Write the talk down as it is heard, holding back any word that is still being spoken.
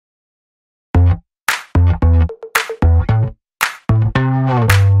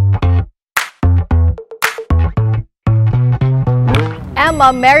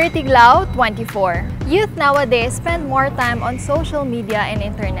Emma Tiglao, 24. Youth nowadays spend more time on social media and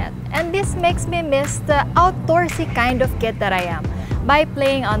internet, and this makes me miss the outdoorsy kind of kid that I am by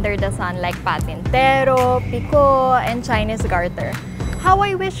playing under the sun like patintero, pico, and Chinese garter. How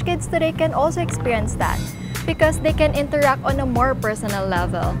I wish kids today can also experience that, because they can interact on a more personal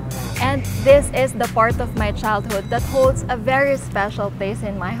level. And this is the part of my childhood that holds a very special place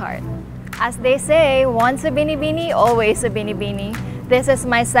in my heart. As they say, once a binibini, always a binibini. This is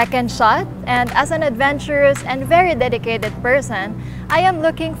my second shot, and as an adventurous and very dedicated person, I am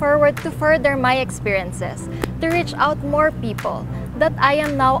looking forward to further my experiences, to reach out more people, that I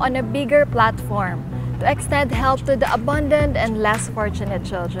am now on a bigger platform, to extend help to the abandoned and less fortunate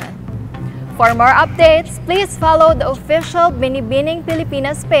children. For more updates, please follow the official Binibining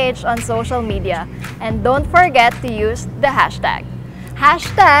Pilipinas page on social media, and don't forget to use the hashtag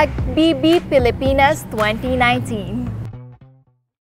BBPilipinas2019.